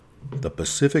The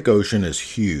Pacific Ocean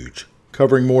is huge,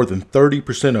 covering more than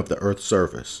 30% of the Earth's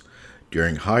surface.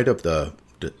 During the height of the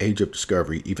Age of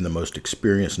Discovery, even the most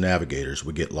experienced navigators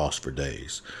would get lost for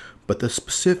days. But the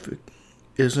Pacific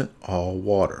isn't all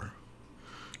water.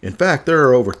 In fact, there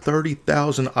are over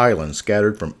 30,000 islands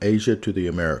scattered from Asia to the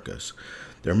Americas.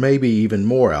 There may be even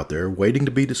more out there waiting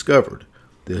to be discovered.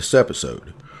 This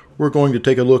episode, we're going to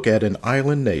take a look at an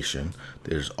island nation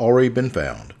that has already been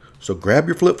found. So grab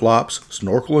your flip-flops,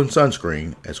 snorkel, and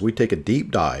sunscreen as we take a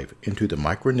deep dive into the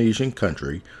Micronesian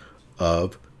country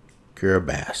of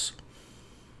Kiribati.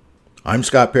 I'm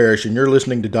Scott Parrish, and you're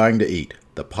listening to Dying to Eat,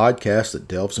 the podcast that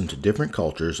delves into different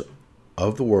cultures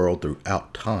of the world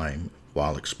throughout time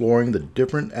while exploring the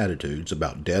different attitudes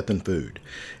about death and food.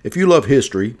 If you love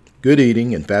history, good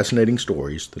eating, and fascinating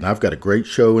stories, then I've got a great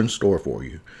show in store for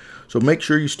you. So make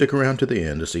sure you stick around to the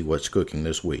end to see what's cooking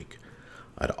this week.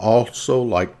 I'd also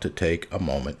like to take a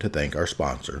moment to thank our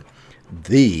sponsor,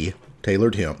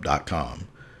 thetailoredhemp.com.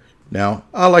 Now,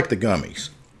 I like the gummies.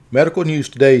 Medical News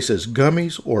Today says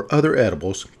gummies or other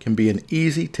edibles can be an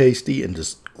easy, tasty, and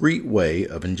discreet way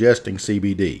of ingesting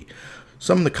CBD.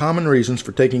 Some of the common reasons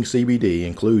for taking CBD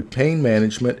include pain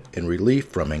management and relief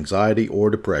from anxiety or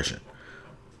depression.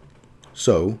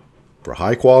 So, for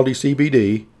high-quality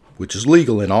CBD, which is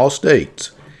legal in all states,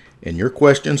 and your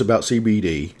questions about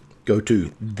CBD, go to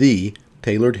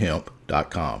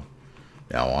thetailoredhemp.com.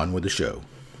 Now on with the show.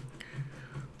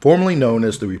 Formerly known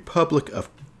as the Republic of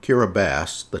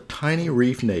Kiribati, the tiny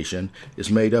reef nation is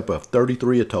made up of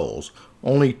 33 atolls,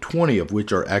 only 20 of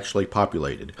which are actually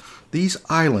populated. These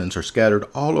islands are scattered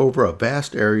all over a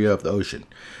vast area of the ocean.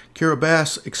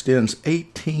 Kiribati extends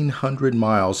 1,800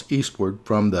 miles eastward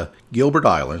from the Gilbert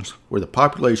Islands, where the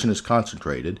population is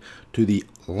concentrated, to the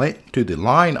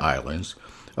Line Islands,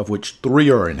 of which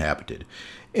 3 are inhabited.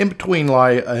 In between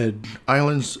lie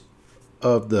islands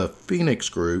of the Phoenix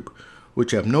group,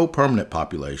 which have no permanent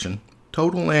population.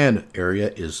 Total land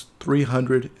area is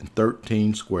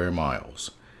 313 square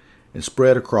miles and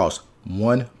spread across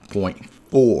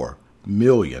 1.4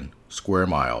 million square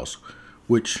miles,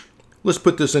 which, let's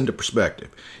put this into perspective,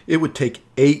 it would take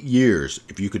 8 years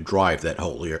if you could drive that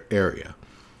whole area.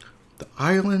 The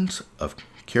islands of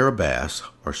Kiribati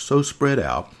are so spread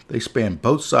out, they span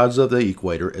both sides of the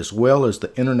equator as well as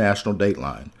the international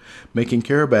dateline, making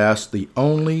Kiribati the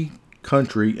only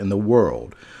country in the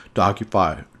world to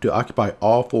occupy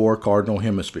all 4 cardinal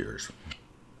hemispheres.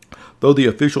 Though the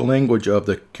official language of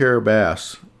the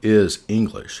Kiribati is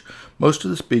English, most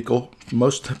of the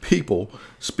people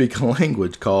speak a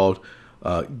language called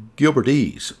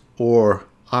Gilbertese or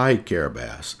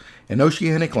I-Kiribati, an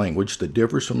oceanic language that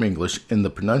differs from English in the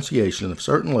pronunciation of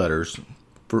certain letters.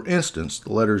 For instance,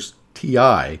 the letters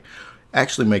TI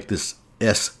actually make this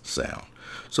S sound.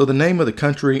 So the name of the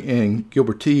country in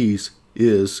Gilbertese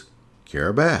is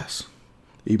Kiribati,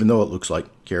 even though it looks like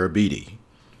Kiribati.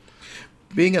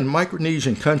 Being a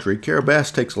Micronesian country,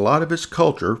 Kiribati takes a lot of its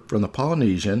culture from the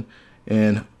Polynesian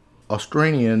and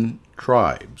Australian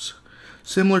tribes.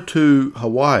 Similar to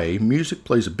Hawaii, music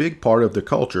plays a big part of the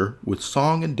culture, with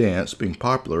song and dance being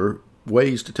popular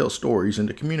ways to tell stories and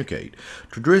to communicate.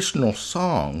 Traditional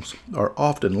songs are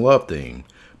often love-themed,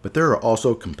 but there are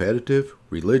also competitive,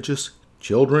 religious,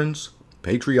 children's,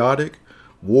 patriotic,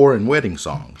 war and wedding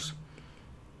songs.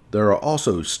 There are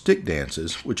also stick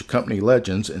dances, which accompany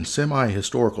legends and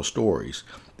semi-historical stories.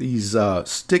 These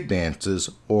stick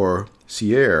dances, or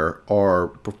sier, are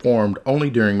performed only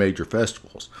during major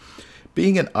festivals.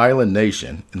 Being an island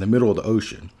nation in the middle of the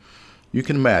ocean, you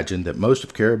can imagine that most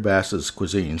of Kiribati's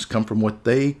cuisines come from what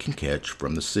they can catch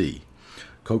from the sea.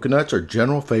 Coconuts are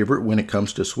general favorite when it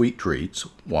comes to sweet treats,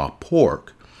 while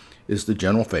pork is the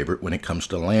general favorite when it comes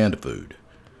to land food.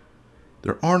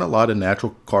 There aren't a lot of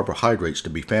natural carbohydrates to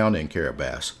be found in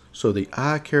Kiribati, so the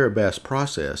I-Kiribati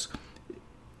process,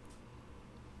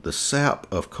 the sap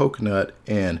of coconut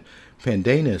and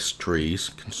pandanus trees,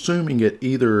 consuming it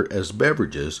either as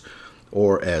beverages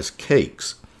or as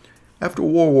cakes. After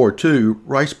World War II,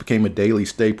 rice became a daily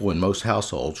staple in most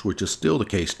households, which is still the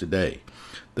case today.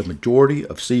 The majority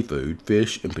of seafood,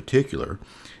 fish in particular,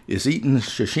 is eaten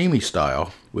sashimi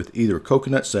style with either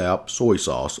coconut sap, soy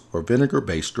sauce, or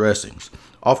vinegar-based dressings,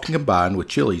 often combined with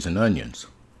chilies and onions.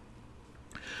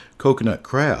 Coconut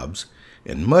crabs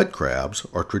and mud crabs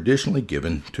are traditionally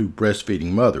given to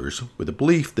breastfeeding mothers with a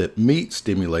belief that meat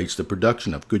stimulates the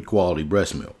production of good quality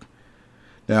breast milk.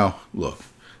 Now, look,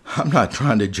 I'm not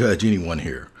trying to judge anyone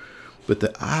here, but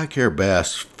the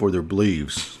I-Kiribati for their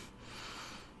beliefs,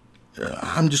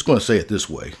 I'm just going to say it this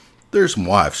way. There's some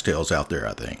wives' tales out there,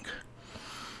 I think.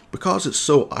 Because it's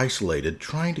so isolated,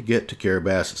 trying to get to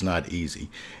Kiribati is not easy,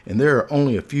 and there are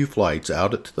only a few flights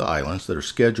out to the islands that are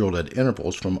scheduled at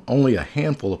intervals from only a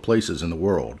handful of places in the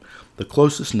world. The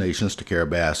closest nations to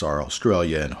Kiribati are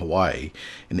Australia and Hawaii,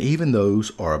 and even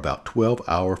those are about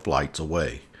 12-hour flights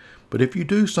away. But if you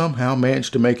do somehow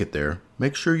manage to make it there,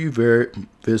 make sure you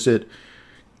visit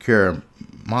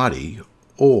Kiribati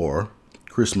or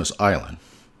Christmas Island,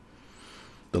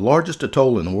 the largest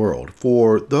atoll in the world.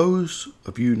 For those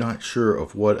of you not sure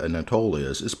of what an atoll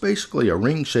is, it's basically a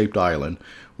ring-shaped island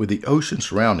with the ocean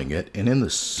surrounding it, and in the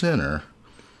center,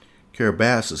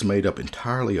 Kiribati is made up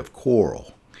entirely of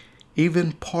coral.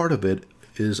 Even part of it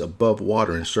is above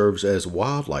water and serves as a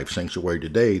wildlife sanctuary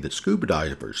today that scuba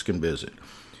divers can visit.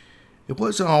 It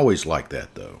wasn't always like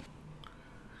that, though.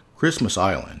 Christmas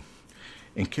Island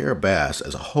and Kiribati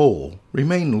as a whole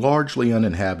remained largely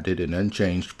uninhabited and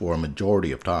unchanged for a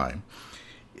majority of time.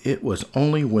 It was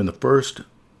only when the first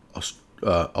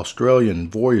Australian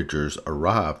voyagers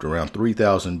arrived around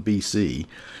 3000 BC,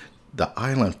 the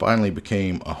island finally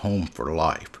became a home for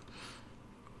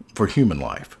human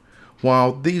life.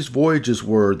 While these voyages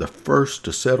were the first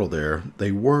to settle there,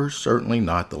 they were certainly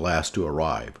not the last to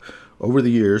arrive. Over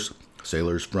the years,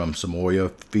 sailors from Samoa,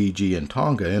 Fiji, and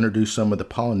Tonga introduced some of the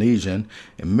Polynesian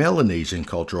and Melanesian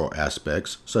cultural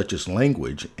aspects, such as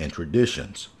language and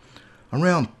traditions.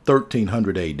 Around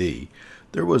 1300 AD,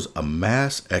 there was a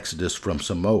mass exodus from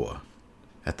Samoa,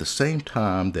 at the same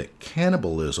time that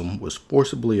cannibalism was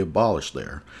forcibly abolished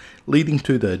there, leading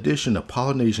to the addition of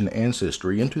Polynesian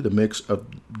ancestry into the mix of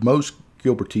most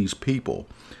Gilbertese people.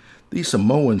 These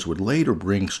Samoans would later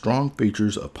bring strong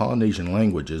features of Polynesian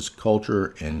languages,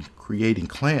 culture, and creating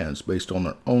clans based on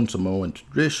their own Samoan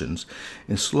traditions,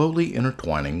 and slowly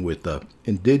intertwining with the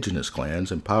indigenous clans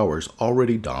and powers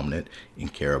already dominant in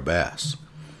Kiribati.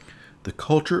 The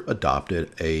culture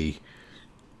adopted a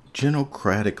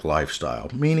genocratic lifestyle,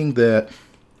 meaning that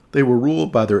they were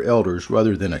ruled by their elders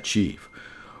rather than a chief.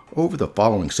 Over the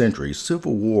following centuries,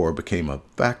 civil war became a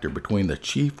factor between the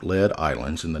chief-led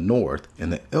islands in the north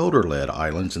and the elder-led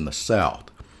islands in the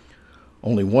south.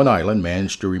 Only one island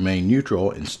managed to remain neutral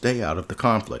and stay out of the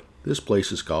conflict. This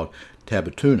place is called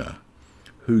Tabatuna,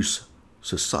 whose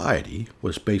society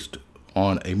was based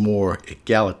on a more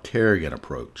egalitarian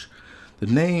approach. The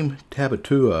name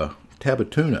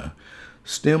Tabatuna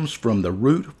stems from the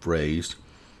root phrase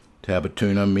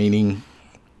Tabatuna, meaning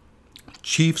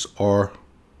chiefs are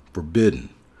forbidden.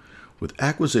 With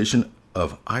acquisition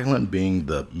of island being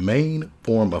the main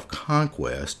form of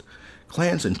conquest,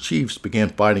 clans and chiefs began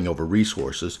fighting over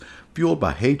resources, fueled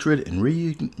by hatred and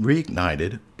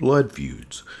reignited blood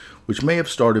feuds, which may have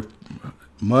started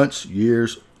months,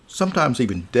 years, sometimes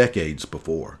even decades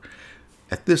before.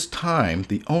 At this time,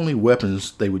 the only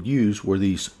weapons they would use were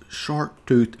these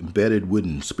sharp-toothed embedded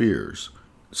wooden spears.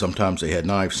 Sometimes they had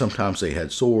knives, sometimes they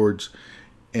had swords,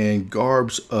 and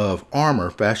garbs of armor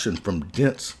fashioned from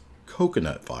dense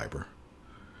coconut fiber.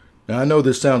 Now, I know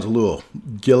this sounds a little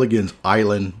Gilligan's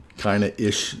Island kind of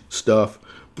ish stuff,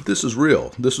 but this is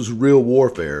real. This is real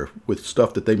warfare with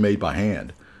stuff that they made by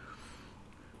hand.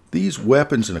 These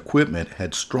weapons and equipment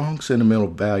had strong sentimental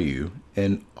value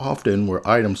and often were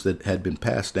items that had been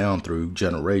passed down through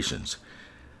generations.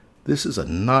 This is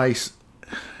nice.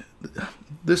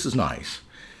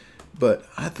 But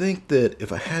I think that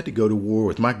if I had to go to war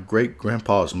with my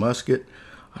great-grandpa's musket,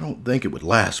 I don't think it would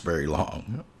last very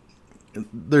long.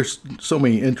 There's so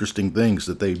many interesting things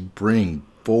that they bring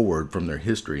forward from their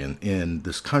history in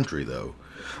this country, though.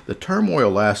 The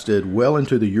turmoil lasted well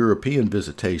into the European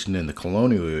visitation in the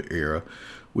colonial era,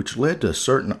 which led to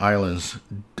certain islands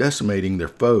decimating their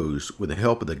foes with the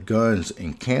help of the guns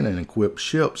and cannon-equipped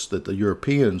ships that the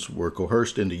Europeans were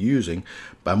coerced into using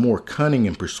by more cunning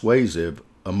and persuasive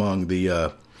among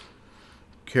the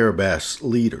Kiribati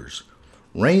leaders.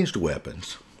 Ranged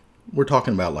weapons, we're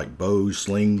talking about like bows,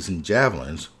 slings, and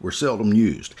javelins, were seldom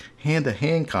used.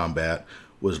 Hand-to-hand combat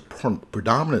was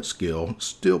predominant skill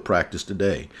still practiced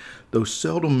today, though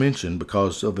seldom mentioned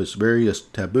because of its various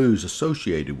taboos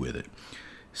associated with it.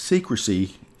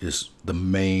 Secrecy is the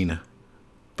main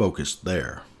focus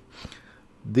there.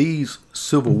 These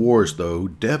civil wars, though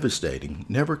devastating,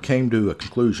 never came to a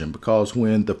conclusion because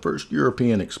when the first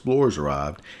European explorers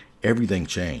arrived, everything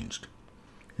changed.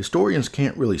 Historians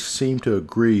can't really seem to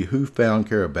agree who found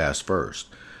Kiribati first.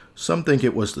 Some think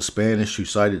it was the Spanish who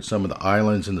sighted some of the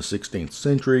islands in the 16th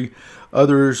century.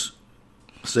 Others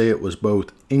say it was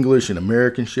both English and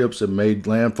American ships that made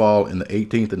landfall in the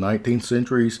 18th and 19th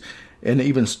centuries, and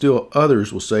even still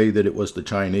others will say that it was the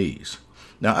Chinese.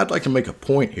 Now, I'd like to make a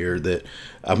point here that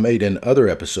I've made in other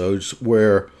episodes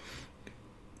where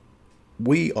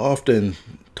We often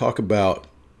talk about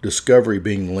discovery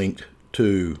being linked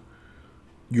to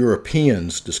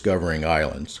Europeans discovering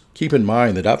islands. Keep in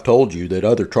mind that I've told you that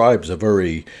other tribes have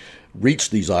already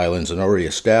reached these islands and already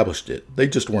established it. They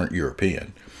just weren't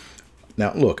European.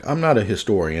 Now, look, I'm not a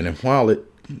historian, and while it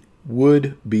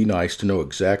would be nice to know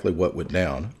exactly what went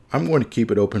down, I'm going to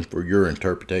keep it open for your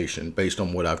interpretation based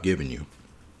on what I've given you.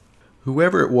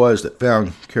 Whoever it was that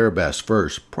found Kiribati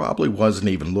first probably wasn't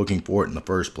even looking for it in the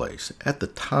first place. At the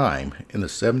time, in the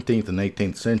 17th and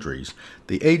 18th centuries,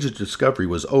 the age of discovery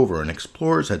was over and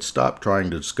explorers had stopped trying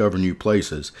to discover new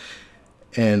places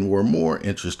and were more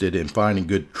interested in finding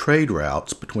good trade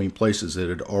routes between places that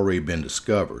had already been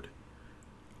discovered.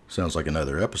 Sounds like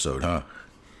another episode, huh?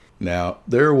 Now,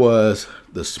 there was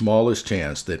the smallest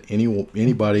chance that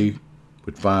anybody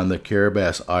would find the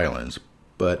Kiribati Islands,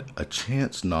 but a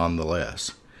chance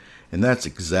nonetheless. And that's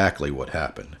exactly what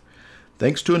happened.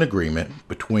 Thanks to an agreement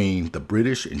between the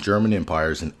British and German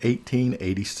empires in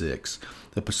 1886,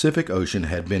 the Pacific Ocean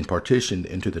had been partitioned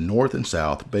into the north and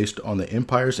south based on the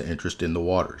empire's interest in the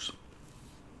waters.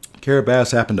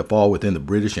 Kiribati happened to fall within the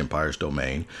British Empire's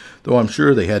domain, though I'm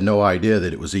sure they had no idea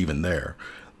that it was even there.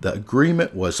 The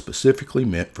agreement was specifically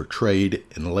meant for trade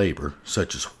and labor,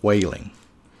 such as whaling.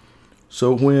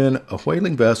 So when a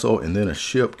whaling vessel and then a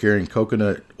ship carrying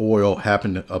coconut oil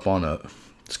happened upon a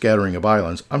scattering of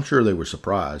islands, I'm sure they were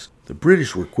surprised. The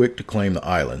British were quick to claim the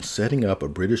islands, setting up a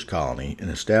British colony and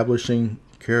establishing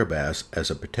Kiribati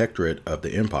as a protectorate of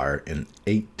the empire in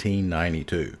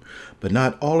 1892. But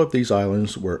not all of these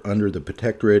islands were under the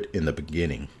protectorate in the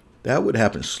beginning. That would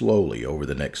happen slowly over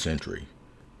the next century.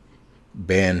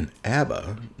 Ban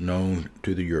Aba, known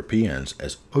to the Europeans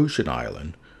as Ocean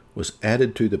Island, was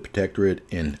added to the protectorate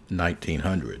in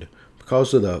 1900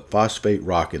 because of the phosphate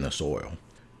rock in the soil.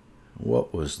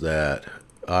 What was that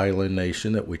island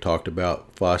nation that we talked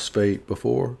about phosphate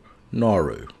before?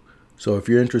 Nauru. So if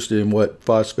you're interested in what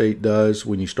phosphate does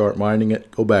when you start mining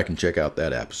it, go back and check out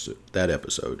that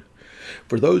episode.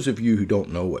 For those of you who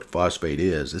don't know what phosphate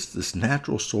is, it's this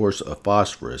natural source of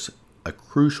phosphorus, a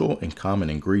crucial and common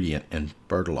ingredient in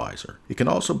fertilizer. It can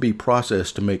also be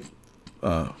processed to make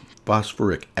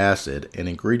phosphoric acid, an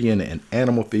ingredient in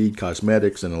animal feed,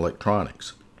 cosmetics, and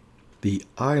electronics. The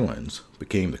islands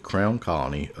became the crown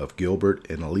colony of Gilbert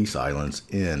and Ellice Islands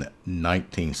in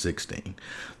 1916.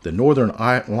 The Northern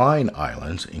Line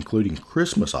Islands, including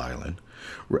Christmas Island,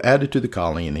 were added to the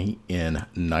colony in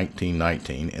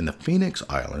 1919, and the Phoenix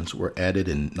Islands were added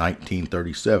in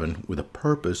 1937 with the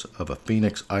purpose of a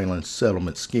Phoenix Island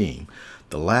settlement scheme,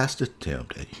 the last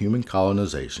attempt at human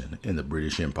colonization in the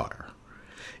British Empire.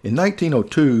 In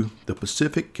 1902, the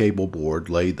Pacific Cable Board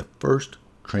laid the first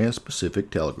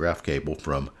trans-Pacific telegraph cable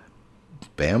from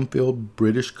Bamfield,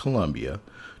 British Columbia,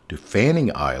 to Fanning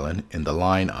Island in the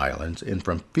Line Islands, and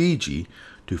from Fiji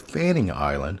to Fanning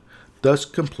Island, thus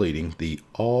completing the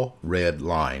All-Red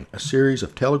Line, a series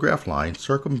of telegraph lines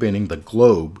circumventing the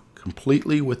globe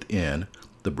completely within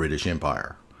the British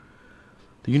Empire.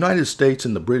 The United States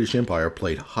and the British Empire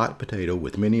played hot potato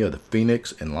with many of the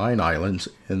Phoenix and Line Islands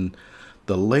in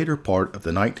the later part of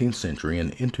the 19th century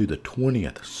and into the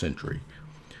 20th century.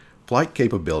 Flight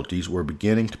capabilities were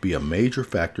beginning to be a major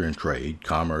factor in trade,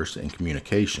 commerce, and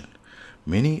communication.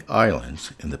 Many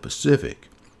islands in the Pacific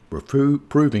were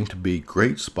proving to be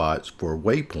great spots for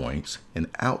waypoints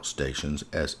and outstations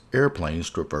as airplanes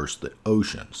traversed the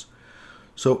oceans.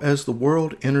 So as the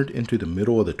world entered into the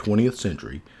middle of the 20th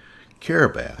century,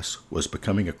 Kiribati was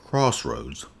becoming a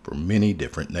crossroads for many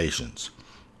different nations.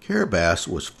 Kiribati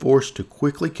was forced to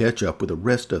quickly catch up with the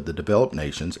rest of the developed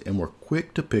nations and were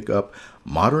quick to pick up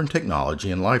modern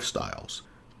technology and lifestyles.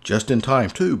 Just in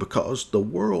time, too, because the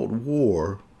World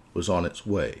War was on its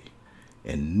way,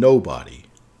 and nobody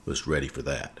was ready for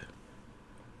that.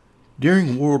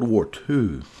 During World War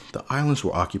II, the islands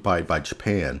were occupied by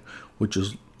Japan, which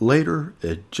was later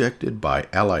ejected by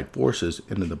Allied forces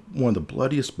in one of the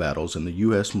bloodiest battles in the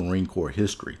U.S. Marine Corps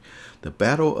history. The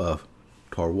Battle of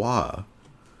Tarawa,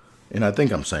 and I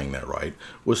think I'm saying that right,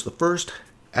 was the first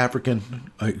American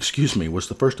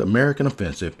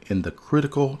offensive in the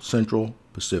critical Central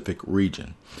Pacific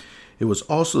region. It was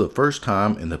also the first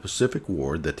time in the Pacific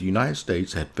War that the United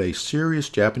States had faced serious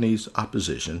Japanese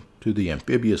opposition to the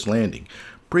amphibious landing.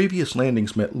 Previous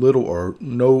landings met little or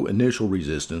no initial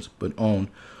resistance, but on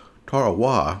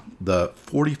Tarawa, the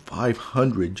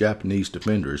 4,500 Japanese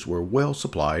defenders were well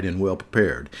supplied and well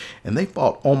prepared, and they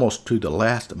fought almost to the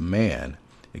last man,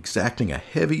 exacting a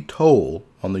heavy toll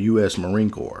on the U.S. Marine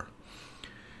Corps.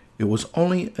 It was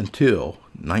only until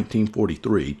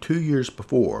 1943, 2 years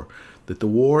before, that the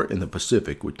war in the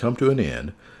Pacific would come to an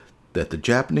end, that the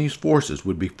Japanese forces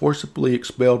would be forcibly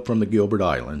expelled from the Gilbert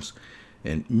Islands,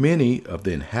 and many of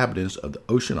the inhabitants of the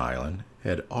Ocean Island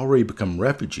had already become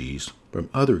refugees from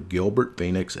other Gilbert,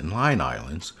 Phoenix, and Line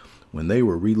Islands when they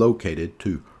were relocated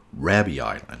to Rabi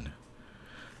Island.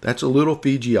 That's a little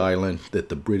Fiji island that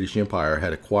the British Empire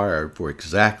had acquired for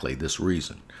exactly this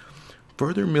reason.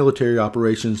 Further military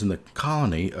operations in the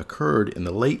colony occurred in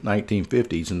the late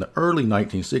 1950s and the early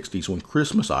 1960s when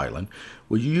Christmas Island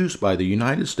was used by the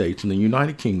United States and the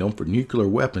United Kingdom for nuclear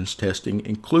weapons testing,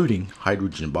 including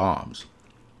hydrogen bombs.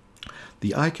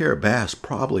 The Kiribati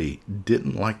probably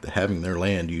didn't like having their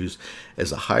land used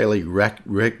as a highly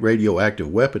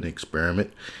radioactive weapon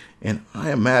experiment, and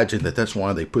I imagine that's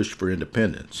why they pushed for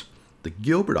independence. The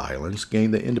Gilbert Islands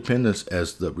gained their independence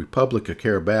as the Republic of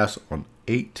Kiribati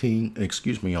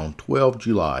on 12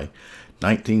 July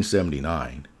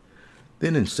 1979.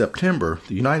 Then in September,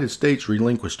 the United States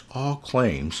relinquished all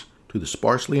claims to the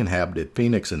sparsely inhabited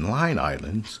Phoenix and Line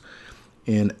Islands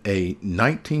in a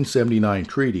 1979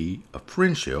 treaty of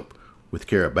friendship with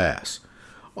Kiribati.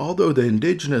 Although the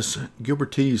indigenous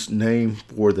Gilbertese name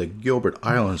for the Gilbert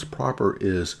Islands proper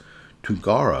is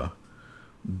Tungara,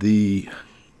 the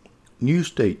new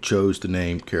state chose the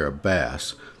name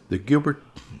Kiribati, the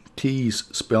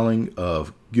Gilbertese spelling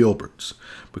of Gilberts,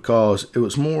 because it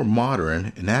was more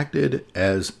modern and acted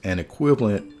as an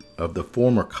equivalent of the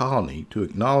former colony to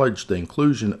acknowledge the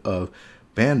inclusion of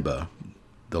Banba,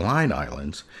 the Line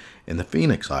Islands, and the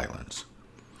Phoenix Islands.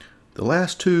 The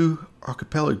last two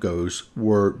archipelagos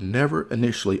were never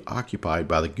initially occupied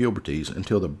by the Gilbertese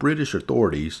until the British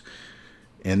authorities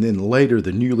and then later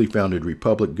the newly founded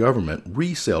Republic government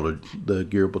resettled the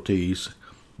Gilbertese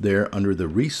there under the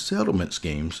resettlement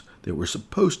schemes that were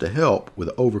supposed to help with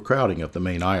the overcrowding of the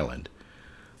main island.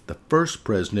 The first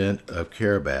president of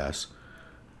Kiribati,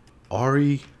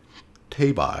 Ari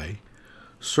Tabai,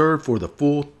 served for the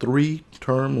full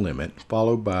 3-term limit,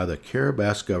 followed by the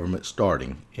Kiribati government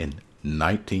starting in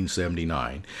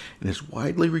 1979, and is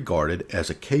widely regarded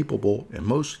as a capable and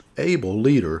most able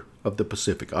leader of the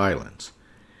Pacific Islands.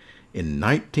 In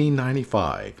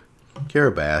 1995,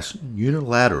 Kiribati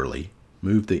unilaterally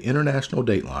moved the international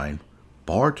dateline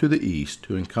far to the east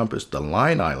to encompass the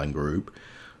Line Island group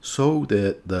so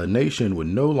that the nation would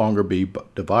no longer be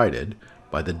divided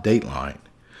by the dateline.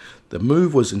 The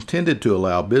move was intended to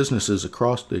allow businesses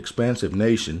across the expansive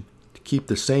nation to keep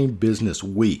the same business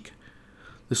week.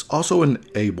 This also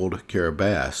enabled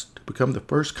Kiribati to become the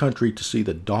first country to see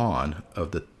the dawn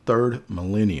of the third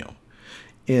millennium.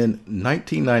 In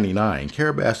 1999,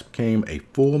 Kiribati became a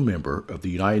full member of the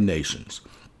United Nations,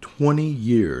 20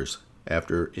 years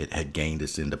after it had gained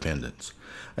its independence.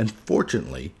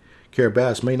 Unfortunately,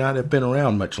 Kiribati may not have been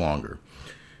around much longer,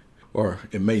 or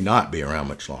it may not be around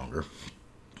much longer.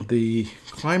 The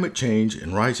climate change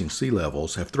and rising sea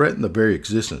levels have threatened the very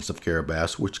existence of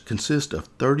Kiribati, which consists of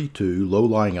 32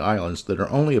 low-lying islands that are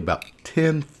only about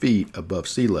 10 feet above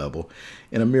sea level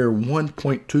and a mere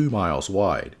 1.2 miles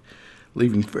wide,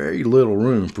 leaving very little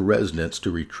room for residents to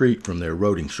retreat from their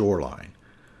eroding shoreline.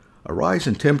 A rise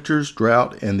in temperatures,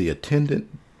 drought, and the attendant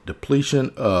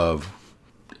depletion of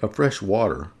fresh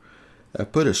water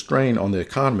have put a strain on the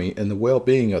economy and the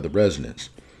well-being of the residents.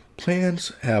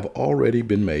 Plans have already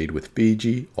been made with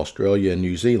Fiji, Australia, and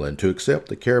New Zealand to accept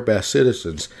the Kiribati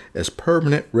citizens as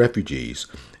permanent refugees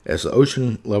as the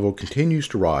ocean level continues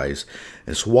to rise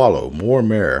and swallow more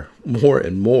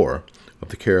and more of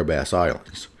the Kiribati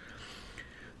Islands.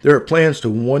 There are plans to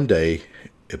one day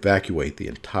evacuate the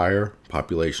entire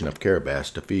population of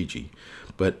Kiribati to Fiji,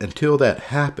 but until that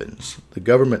happens, the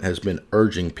government has been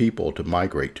urging people to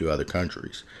migrate to other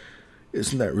countries.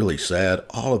 Isn't that really sad?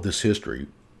 All of this history,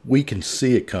 we can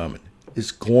see it coming.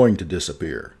 It's going to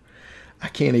disappear. I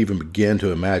can't even begin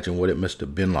to imagine what it must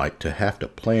have been like to have to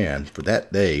plan for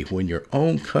that day when your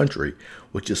own country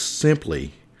would just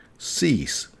simply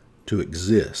cease to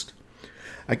exist.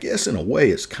 I guess in a way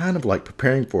it's kind of like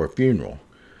preparing for a funeral.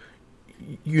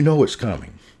 You know it's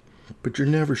coming, but you're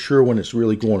never sure when it's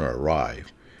really going to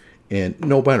arrive. And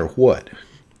no matter what,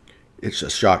 it's a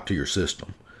shock to your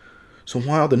system. So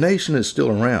while the nation is still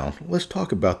around, let's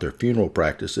talk about their funeral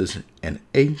practices, an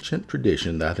ancient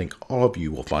tradition that I think all of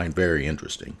you will find very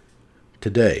interesting.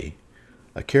 Today,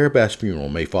 a Kiribati funeral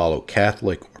may follow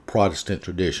Catholic or Protestant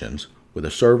traditions with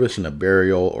a service and a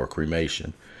burial or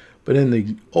cremation, but in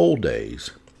the old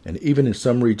days, and even in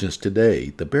some regions today,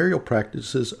 the burial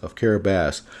practices of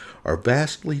Kiribati are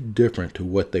vastly different to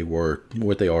what they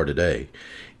are today.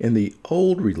 In the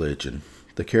old religion,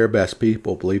 the Kiribati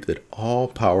people believed that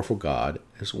all-powerful God,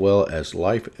 as well as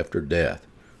life after death.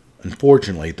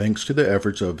 Unfortunately, thanks to the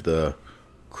efforts of the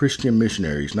Christian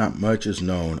missionaries, not much is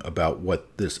known about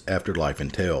what this afterlife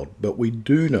entailed, but we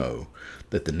do know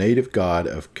that the native god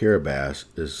of Kiribati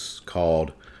is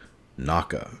called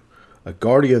Naka, a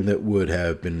guardian that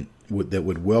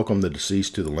would welcome the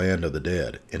deceased to the land of the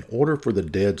dead. In order for the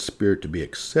dead spirit to be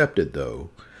accepted, though,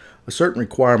 a certain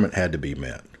requirement had to be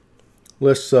met.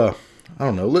 Let's call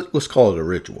it a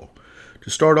ritual. To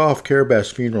start off,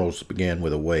 Kiribati funerals began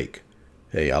with a wake.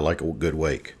 Hey, I like a good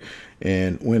wake.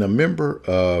 And when a member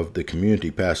of the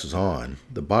community passes on,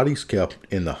 the body's kept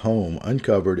in the home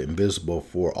uncovered and visible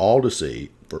for all to see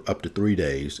for up to 3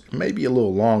 days, maybe a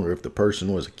little longer if the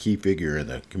person was a key figure in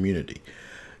the community.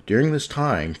 During this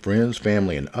time, friends,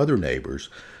 family, and other neighbors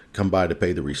come by to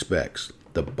pay the respects.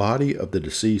 The body of the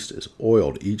deceased is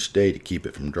oiled each day to keep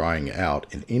it from drying out,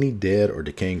 and any dead or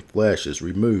decaying flesh is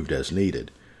removed as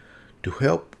needed. To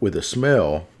help with the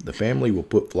smell, the family will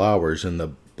put flowers in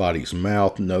the body's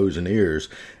mouth, nose, and ears,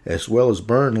 as well as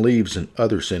burn leaves and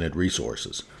other scented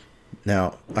resources.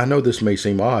 Now, I know this may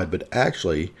seem odd, but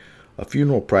actually, a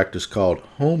funeral practice called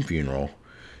home funeral,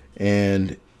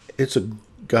 and it's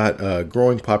got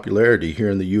growing popularity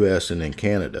here in the U.S. and in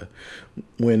Canada.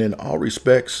 When in all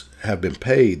respects have been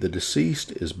paid, the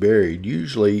deceased is buried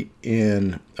usually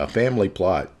in a family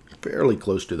plot fairly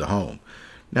close to the home.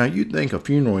 Now, you'd think a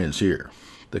funeral ends here.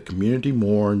 The community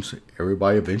mourns,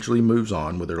 everybody eventually moves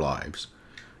on with their lives.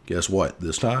 Guess what?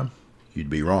 This time, you'd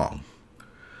be wrong.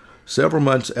 Several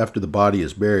months after the body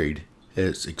is buried,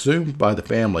 it's exhumed by the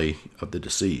family of the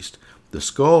deceased. The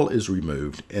skull is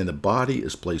removed and the body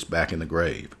is placed back in the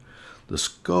grave. The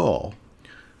skull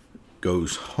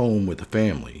goes home with the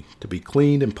family to be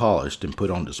cleaned and polished and put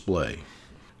on display.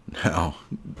 Now,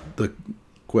 the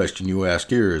question you ask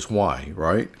here is why,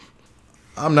 right?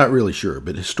 I'm not really sure,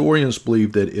 but historians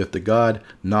believe that if the god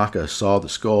Naka saw the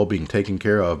skull being taken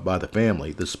care of by the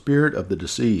family, the spirit of the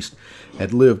deceased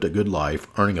had lived a good life,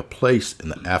 earning a place in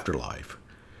the afterlife.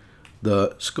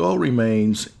 The skull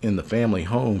remains in the family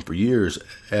home for years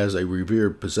as a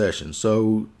revered possession,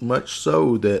 so much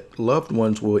so that loved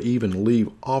ones will even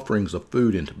leave offerings of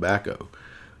food and tobacco.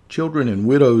 Children and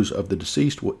widows of the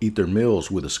deceased will eat their meals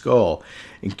with the skull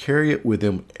and carry it with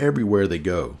them everywhere they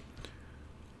go,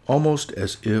 almost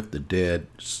as if the dead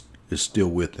is still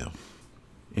with them.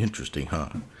 Interesting, huh?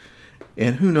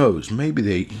 And who knows,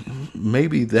 maybe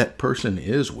that person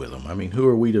is with them. I mean, who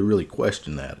are we to really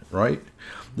question that, right?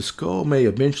 The skull may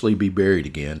eventually be buried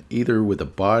again, either with the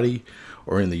body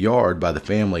or in the yard by the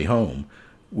family home,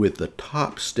 with the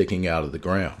top sticking out of the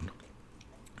ground.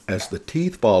 As the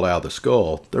teeth fall out of the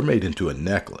skull, they're made into a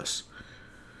necklace.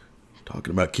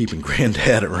 Talking about keeping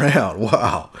Granddad around,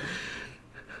 wow.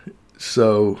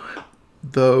 So,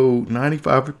 though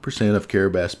 95% of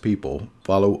Kiribati people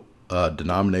follow a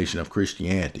denomination of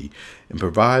Christianity and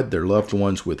provide their loved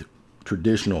ones with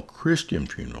traditional Christian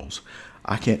funerals,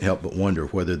 I can't help but wonder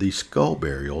whether these skull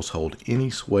burials hold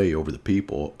any sway over the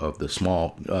people of the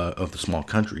small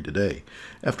country today.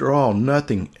 After all,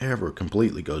 nothing ever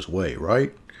completely goes away,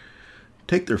 right?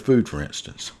 Take their food, for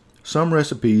instance. Some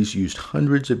recipes used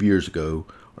hundreds of years ago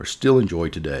are still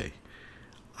enjoyed today.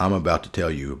 I'm about to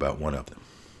tell you about one of them.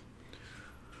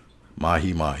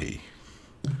 Mahi mahi.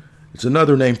 It's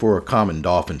another name for a common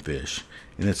dolphin fish,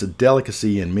 and it's a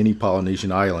delicacy in many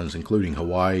Polynesian islands, including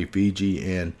Hawaii,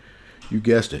 Fiji, and, you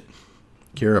guessed it,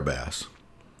 Kiribati.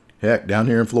 Heck, down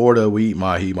here in Florida, we eat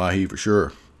mahi mahi for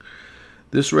sure.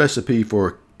 This recipe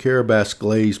for Kiribati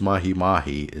glazed mahi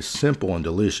mahi is simple and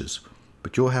delicious,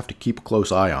 but you'll have to keep a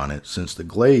close eye on it since the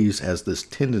glaze has this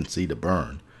tendency to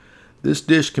burn. This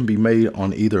dish can be made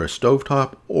on either a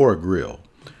stovetop or a grill.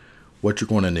 What you're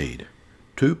going to need: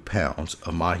 2 pounds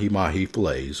of mahi-mahi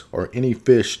fillets, or any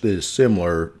fish that is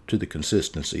similar to the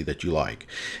consistency that you like.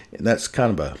 And that's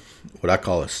kind of what I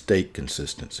call a steak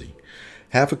consistency.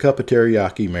 Half a cup of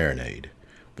teriyaki marinade,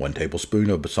 1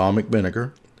 tablespoon of balsamic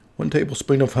vinegar, 1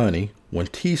 tablespoon of honey, 1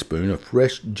 teaspoon of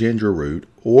fresh ginger root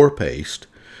or paste,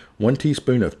 1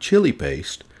 teaspoon of chili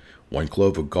paste, 1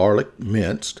 clove of garlic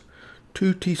minced,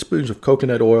 2 teaspoons of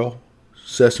coconut oil,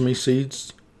 sesame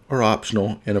seeds are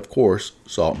optional, and of course,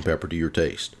 salt and pepper to your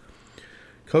taste.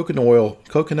 Coconut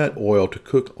oil to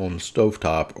cook on the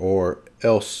stovetop or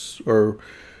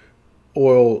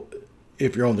oil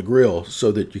if you're on the grill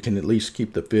so that you can at least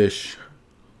keep the fish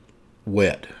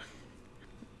wet.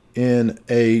 In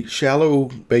a shallow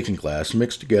baking glass,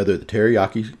 mix together the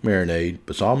teriyaki marinade,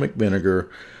 balsamic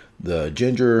vinegar, the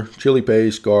ginger, chili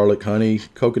paste, garlic, honey,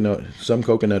 some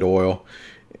coconut oil,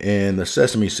 and the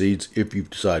sesame seeds if you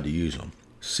decide to use them.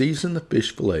 Season the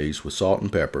fish fillets with salt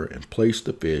and pepper and place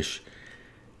the fish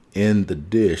in the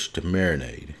dish to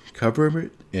marinate. Cover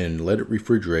it and let it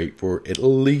refrigerate for at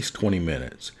least 20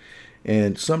 minutes.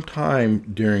 And sometime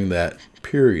during that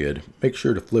period, make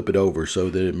sure to flip it over so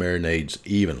that it marinades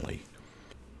evenly.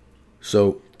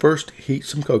 So first, heat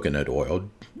some coconut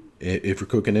oil if you're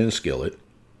cooking in a skillet.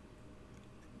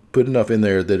 Put enough in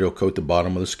there that it'll coat the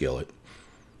bottom of the skillet.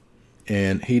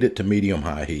 And heat it to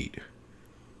medium-high heat.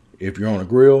 If you're on a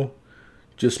grill,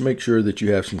 just make sure that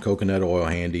you have some coconut oil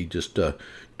handy just to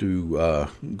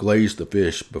glaze the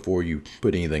fish before you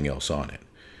put anything else on it.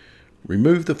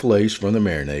 Remove the fillets from the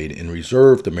marinade and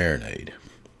reserve the marinade.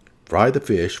 Fry the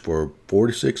fish for 4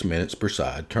 to 6 minutes per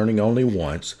side, turning only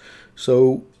once,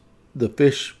 so the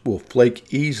fish will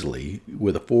flake easily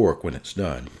with a fork when it's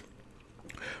done.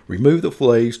 Remove the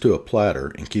fillets to a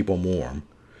platter and keep them warm.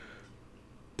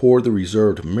 Pour the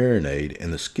reserved marinade in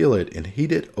the skillet and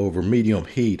heat it over medium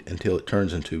heat until it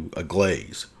turns into a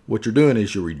glaze. What you're doing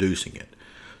is you're reducing it.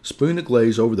 Spoon the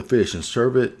glaze over the fish and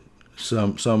serve it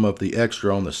some of the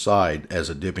extra on the side as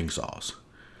a dipping sauce.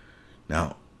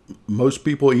 Now, most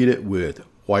people eat it with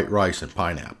white rice and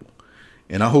pineapple,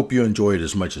 and I hope you enjoy it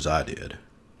as much as I did.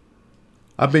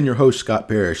 I've been your host, Scott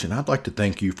Parrish, and I'd like to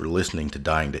thank you for listening to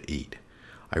Dying to Eat.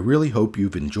 I really hope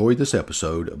you've enjoyed this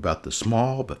episode about the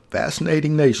small but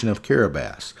fascinating nation of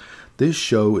Kiribati. This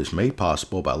show is made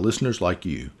possible by listeners like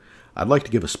you. I'd like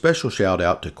to give a special shout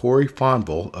out to Corey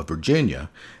Fonville of Virginia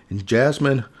and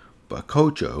Jasmine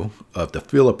Bacocho of the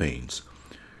Philippines.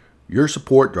 Your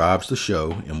support drives the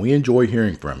show, and we enjoy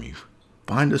hearing from you.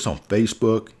 Find us on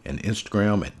Facebook and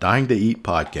Instagram at Dying to Eat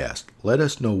Podcast. Let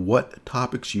us know what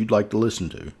topics you'd like to listen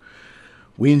to.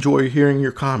 We enjoy hearing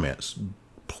your comments.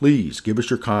 Please give us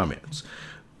your comments.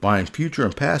 Find future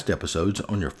and past episodes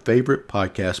on your favorite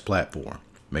podcast platform.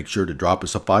 Make sure to drop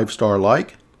us a 5-star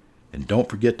like, and don't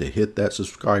forget to hit that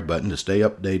subscribe button to stay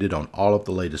updated on all of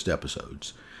the latest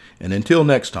episodes. And until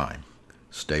next time,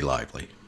 stay lively.